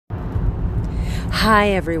Hi,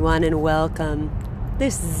 everyone, and welcome.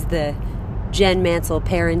 This is the Jen Mansell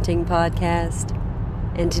Parenting Podcast,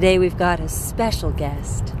 and today we've got a special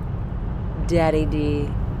guest, Daddy D.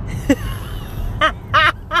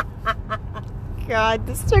 God,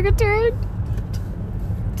 this took a turn.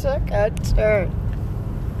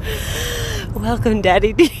 Welcome,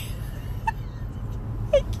 Daddy D.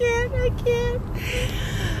 I can't.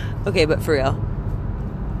 Okay, but for real.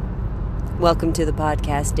 Welcome to the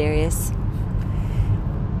podcast, Darius.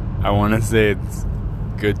 I want to say it's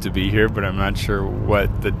good to be here, but I'm not sure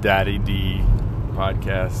what the Daddy D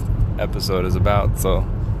podcast episode is about. So,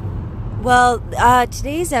 well,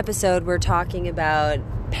 today's episode we're talking about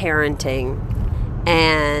parenting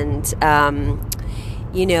and,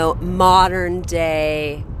 modern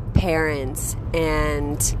day parents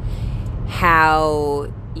and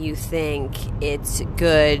how you think it's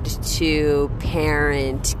good to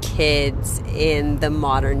parent kids in the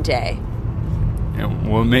modern day.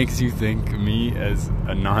 And what makes you think me, as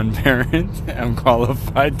a non-parent, am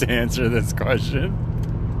qualified to answer this question?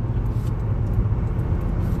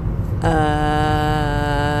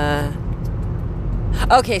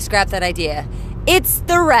 Okay, scrap that idea. It's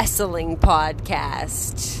the wrestling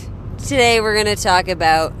podcast. Today we're going to talk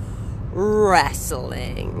about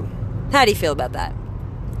wrestling. How do you feel about that?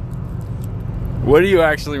 What do you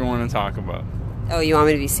actually want to talk about? Oh, you want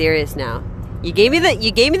me to be serious now? You gave me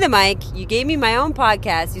the mic. You gave me my own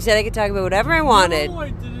podcast. You said I could talk about whatever I wanted. No,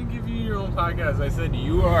 I didn't give you your own podcast. I said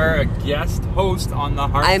you are a guest host on the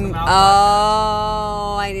Heart to Mouth podcast.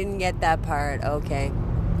 Oh, I didn't get that part. Okay.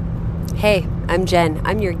 Hey, I'm Jen.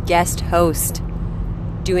 I'm your guest host,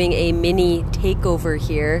 doing a mini takeover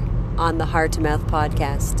here on the Heart to Mouth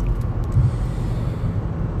podcast.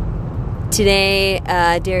 Today,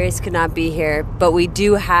 Darius could not be here, but we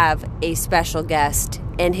do have a special guest,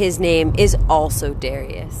 and his name is also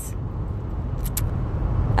Darius.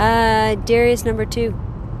 Darius number 2.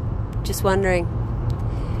 Just wondering,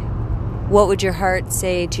 what would your heart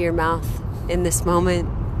say to your mouth in this moment,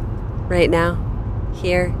 right now,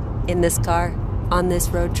 here, in this car, on this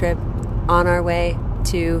road trip, on our way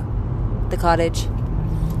to the cottage?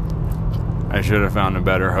 I should have found a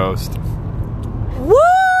better host. What?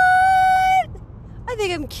 I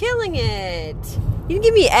think I'm killing it. You didn't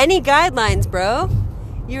give me any guidelines, bro.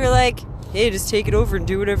 You were like, hey, just take it over and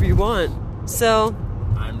do whatever you want. So,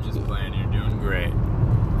 I'm just playing. You're doing great.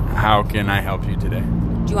 How can I help you today?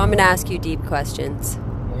 do you want me to ask you deep questions?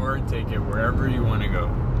 Or take it wherever you want to go.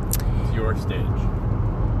 It's your stage.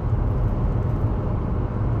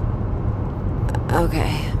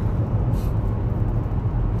 Okay.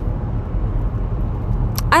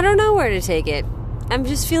 I don't know where to take it. I'm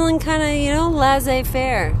just feeling kind of,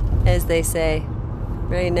 laissez-faire, as they say,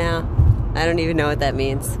 right now. I don't even know what that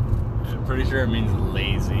means. I'm pretty sure it means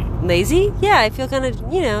lazy. Lazy? Yeah, I feel kind of,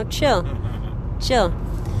 chill. Chill.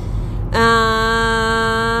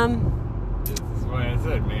 This is why I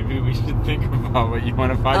said maybe we should think about what you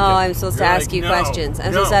want to podcast. Oh, I'm supposed to ask you questions.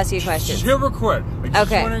 I'm supposed to ask you questions. Just record. I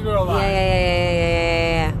just want to go live.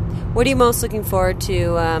 Yeah. What are you most looking forward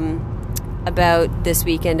to about this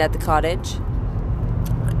weekend at the cottage?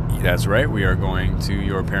 That's right. We are going to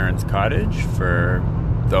your parents' cottage for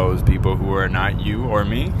those people who are not you or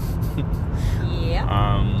me. Yeah.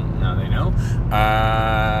 Now they know.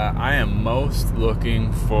 I am most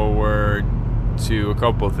looking forward to a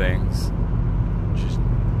couple things. Just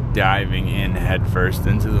diving in headfirst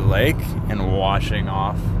into the lake and washing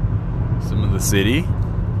off some of the city.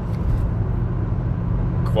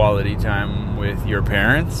 Quality time with your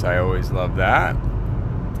parents. I always love that.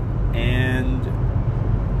 And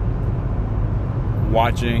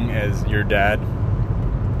watching as your dad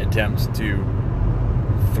attempts to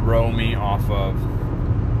throw me off of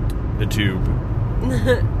the tube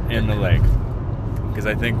in the lake, because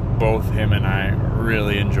I think both him and I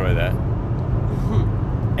really enjoy that.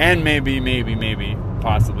 And maybe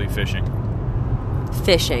possibly fishing.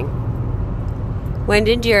 When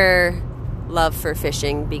did your love for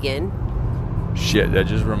fishing begin? Shit, that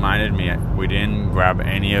just reminded me, we didn't grab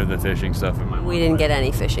any of the fishing stuff in my We didn't get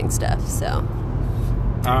any fishing stuff, so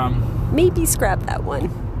maybe scrap that one.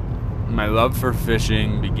 My love for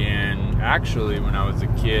fishing began actually when I was a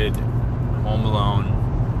kid, home alone.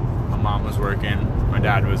 My mom was working, my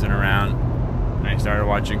dad wasn't around, and I started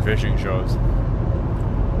watching fishing shows.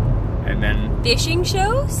 And then Fishing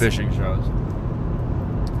shows? Fishing shows.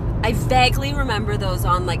 I vaguely remember those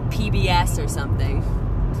on like PBS or something.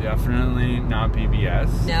 Definitely not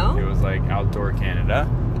PBS. No? It was like Outdoor Canada.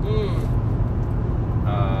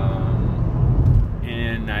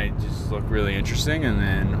 And I just looked really interesting. And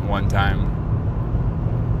then one time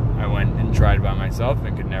I went and tried by myself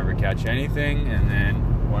and could never catch anything. And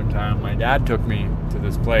then one time my dad took me to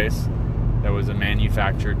this place that was a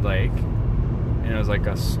manufactured lake. And it was like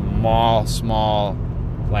a small,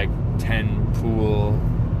 like 10 pool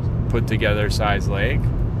put together size lake.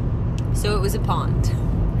 So it was a pond.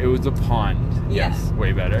 It was a pond. Yeah. Yes,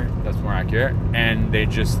 way better. That's more accurate. And they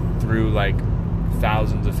just threw like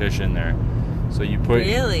thousands of fish in there. So you put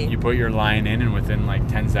your line in, and within like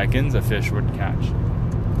 10 seconds, a fish would catch.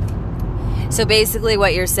 So basically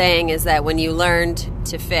what you're saying is that when you learned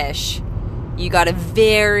to fish, you got a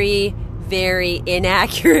very, very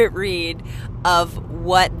inaccurate read of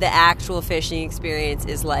what the actual fishing experience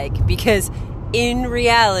is like. Because in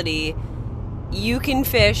reality, you can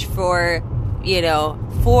fish for,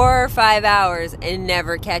 4 or 5 hours and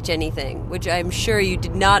never catch anything, which I'm sure you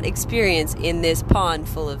did not experience in this pond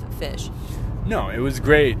full of fish. No, it was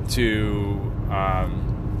great to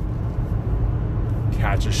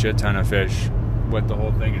catch a shit ton of fish. What the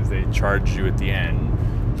whole thing is, they charge you at the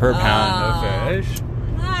end per pound of fish.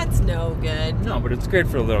 That's no good. No, but it's great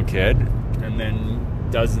for a little kid. And then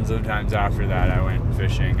dozens of times after that, I went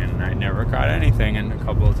fishing, and I never caught anything. And a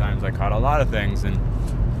couple of times I caught a lot of things. And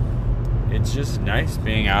it's just nice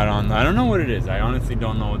being out on... I don't know what it is. I honestly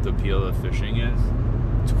don't know what the appeal of fishing is.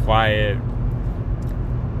 It's quiet.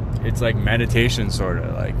 It's like meditation, sort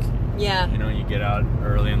of. Like, yeah. You get out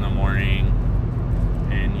early in the morning,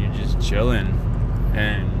 and you're just chilling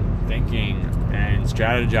and thinking and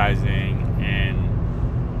strategizing, and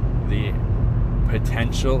the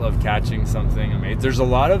potential of catching something amazing. There's a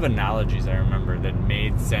lot of analogies I remember that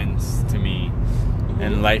made sense to me,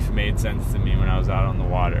 and life made sense to me when I was out on the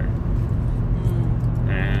water.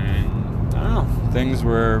 And I don't know, things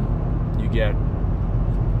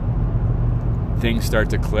start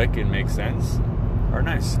to click and make sense are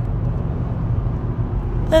nice.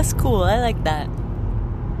 That's cool. I like that.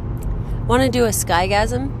 Want to do a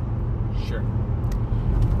skygasm? Sure.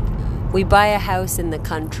 We buy a house in the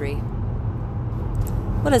country.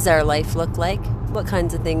 What does our life look like? What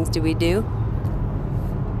kinds of things do we do?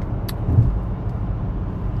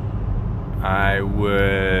 I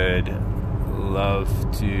would love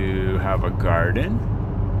to have a garden.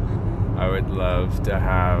 I would love to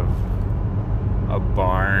have a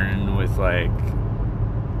barn with like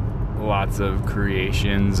lots of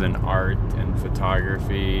creations and art and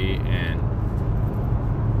photography, and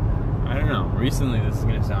I don't know, recently, this is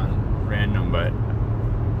gonna sound random, but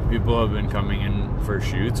people have been coming in for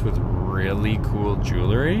shoots with really cool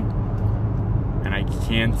jewelry, and I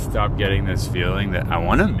can't stop getting this feeling that I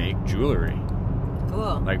want to make jewelry.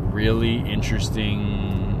 Cool. Like really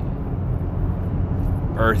interesting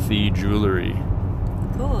earthy jewelry.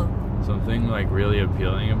 Cool. Something like really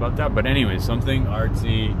appealing about that. But anyway, something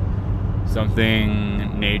artsy, something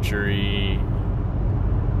naturey,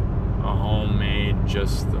 a homemade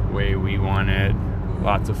just the way we want it.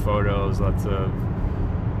 Lots of photos, lots of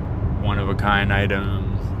one-of-a-kind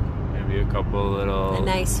items, maybe a couple little... A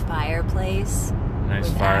nice fireplace. Nice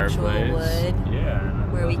with fireplace. Actual wood. Yeah.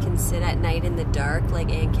 Where we can sit at night in the dark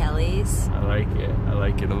like Aunt Kelly's. I like it. I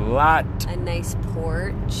like it a lot. A nice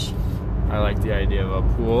porch. I like the idea of a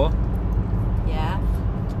pool. Yeah.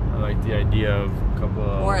 I like the idea of a couple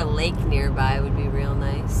of... Or a lake nearby would be real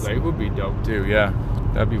nice. Lake would be dope too, yeah.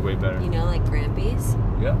 That'd be way better. Like Grampy's?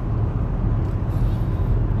 Yeah.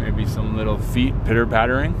 Maybe some little feet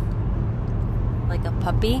pitter-pattering. Like a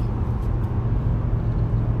puppy?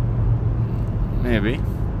 Maybe.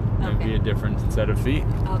 Okay. Maybe a different set of feet.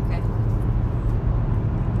 Okay.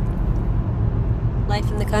 Life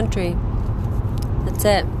in the country. That's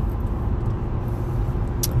it.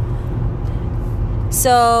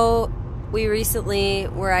 So, we recently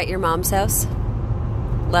were at your mom's house.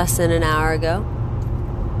 Less than an hour ago.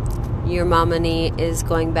 Your momani is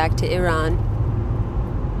going back to Iran.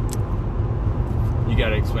 You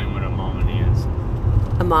gotta explain what a momani is.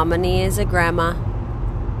 A momani is a grandma.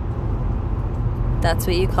 That's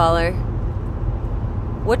what you call her.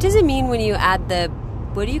 What does it mean when you add the...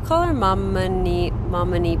 What do you call her? Momani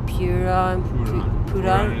Puran?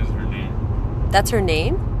 Puran is her name. That's her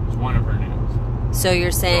name? It's one of her names. So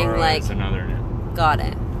you're saying Dora like... is another name. Got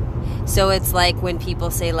it. So it's like when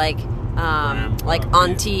people say like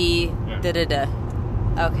auntie da-da-da.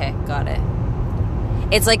 Okay, got it.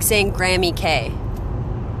 It's like saying Grammy K.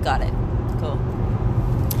 Got it. Cool.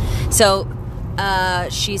 So,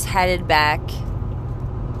 she's headed back.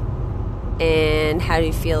 And how do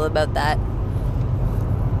you feel about that?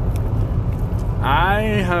 I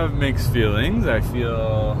have mixed feelings. I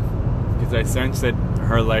feel... Because I sense that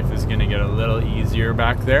her life is going to get a little easier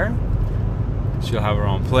back there. She'll have her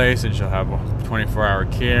own place, and she'll have 24-hour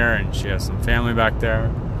care, and she has some family back there.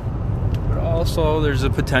 also there's a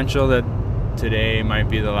potential that today might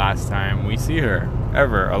be the last time we see her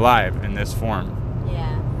ever alive in this form.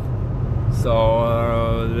 Yeah.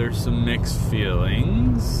 So there's some mixed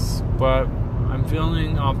feelings, but I'm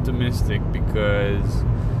feeling optimistic because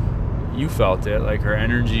you felt it. Like, her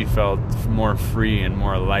energy felt more free and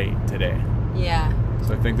more light today. Yeah.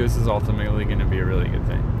 So I think this is ultimately going to be a really good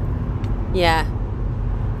thing. Yeah.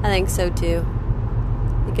 I think so too.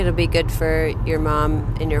 I think it'll be good for your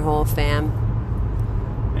mom and your whole fam.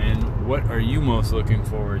 And what are you most looking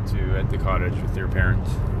forward to at the cottage with your parents?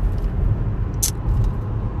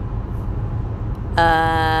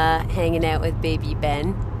 Hanging out with baby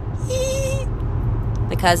Ben.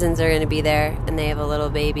 The cousins are going to be there, and they have a little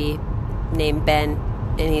baby named Ben,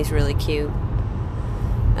 and he's really cute.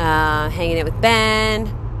 Hanging out with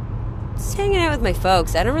Ben. Just hanging out with my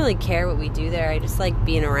folks. I don't really care what we do there. I just like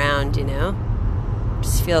being around, you know?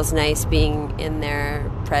 Just feels nice being in their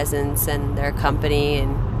presence and their company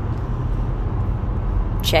and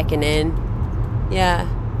checking in. Yeah.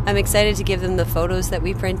 I'm excited to give them the photos that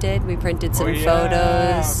we printed. We printed some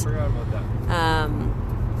photos. I forgot about that.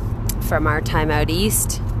 From our time out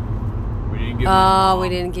east. We didn't give mom. We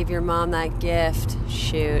didn't give your mom that gift.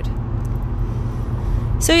 Shoot.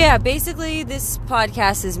 So yeah, basically this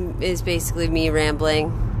podcast is basically me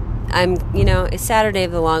rambling. It's Saturday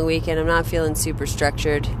of the long weekend. I'm not feeling super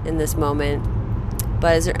structured in this moment.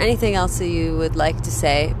 But is there anything else that you would like to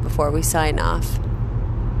say before we sign off?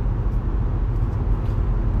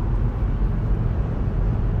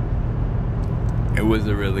 It was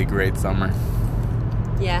a really great summer.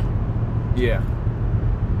 Yeah. Yeah.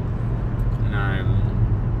 And I'm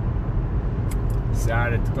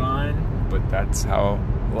sad it's gone, but that's how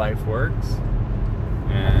life works.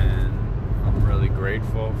 And I'm really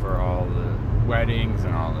grateful for all the weddings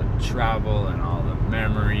and all the travel and all the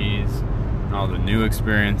memories and all the new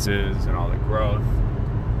experiences and all the growth.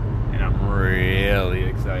 And I'm really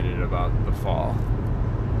excited about the fall.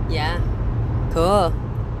 Yeah. Cool.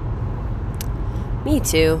 Me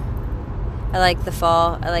too. I like the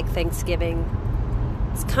fall. I like Thanksgiving.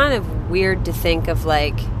 It's kind of weird to think of,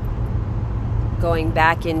 like, going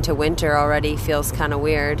back into winter already feels kind of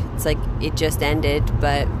weird. It's like it just ended,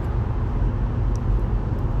 but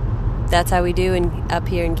that's how we do up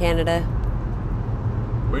here in Canada.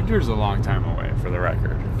 Winter's a long time away, for the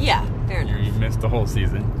record. Yeah, fair enough. You missed the whole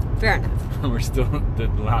season. Fair enough. We're still the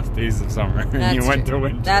last days of summer, and you went to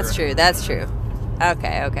winter. That's true.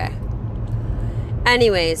 Okay.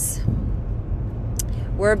 Anyways,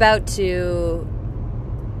 we're about to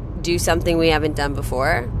do something we haven't done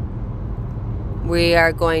before. We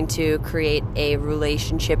are going to create a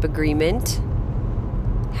relationship agreement.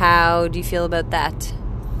 How do you feel about that?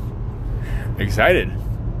 Excited.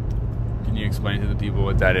 Can you explain to the people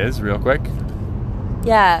what that is real quick?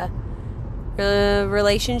 Yeah. A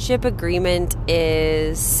relationship agreement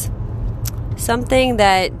is something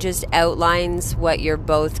that just outlines what you're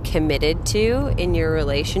both committed to in your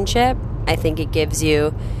relationship. I think it gives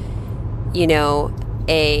you,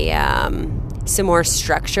 some more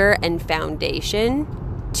structure and foundation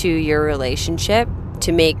to your relationship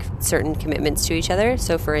to make certain commitments to each other.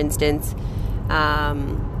 So, for instance,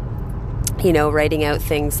 writing out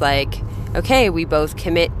things like, okay, we both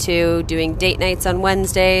commit to doing date nights on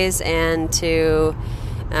Wednesdays and to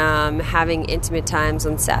having intimate times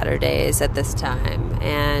on Saturdays at this time,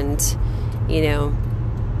 and to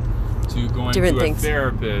going different to things. A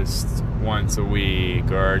therapist once a week,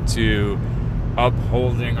 or to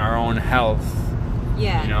upholding our own health.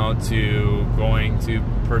 Yeah. To going to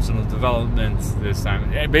personal development this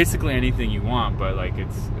time. Basically anything you want, but like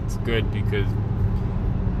it's good because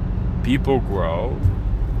people grow.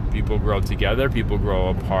 People grow together. People grow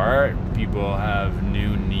apart. People have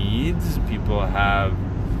new needs. People have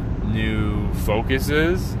new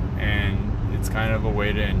focuses, and it's kind of a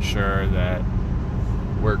way to ensure that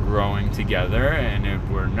we're growing together. And if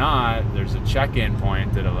we're not, there's a check-in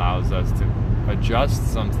point that allows us to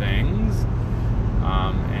adjust some things.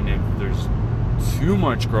 And if there's too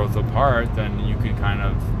much growth apart, then you can kind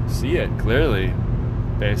of see it clearly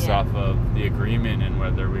based off of the agreement and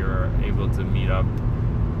whether we were able to meet up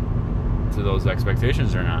to those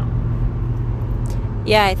expectations or not.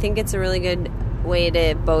 Yeah, I think it's a really good way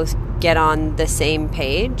to both get on the same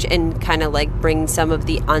page and kind of like bring some of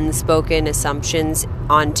the unspoken assumptions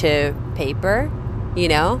onto paper,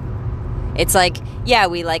 It's like, yeah,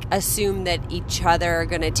 we like assume that each other are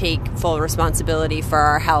going to take full responsibility for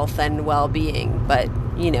our health and well-being, but,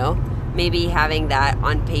 maybe having that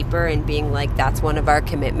on paper and being like, that's one of our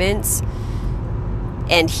commitments,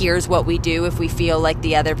 and here's what we do if we feel like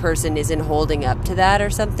the other person isn't holding up to that or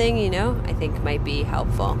something, I think might be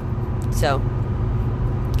helpful. So,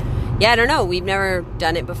 yeah, I don't know. We've never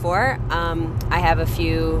done it before. I have a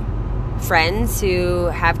few friends who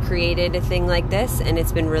have created a thing like this, and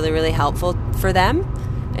it's been really, really helpful for them.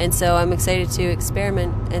 And so I'm excited to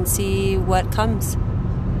experiment and see what comes.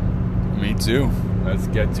 Me too. Let's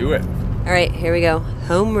get to it. All right, here we go.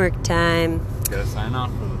 Homework time. Gotta sign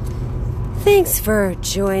off. Thanks for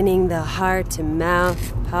joining the Heart to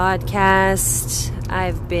Mouth podcast.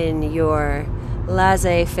 I've been your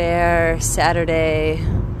laissez-faire Saturday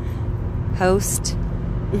host,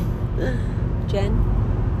 Jen.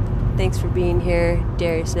 Thanks for being here,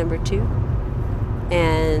 Darius number 2.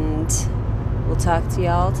 And we'll talk to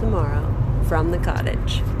y'all tomorrow from the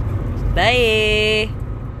cottage. Bye!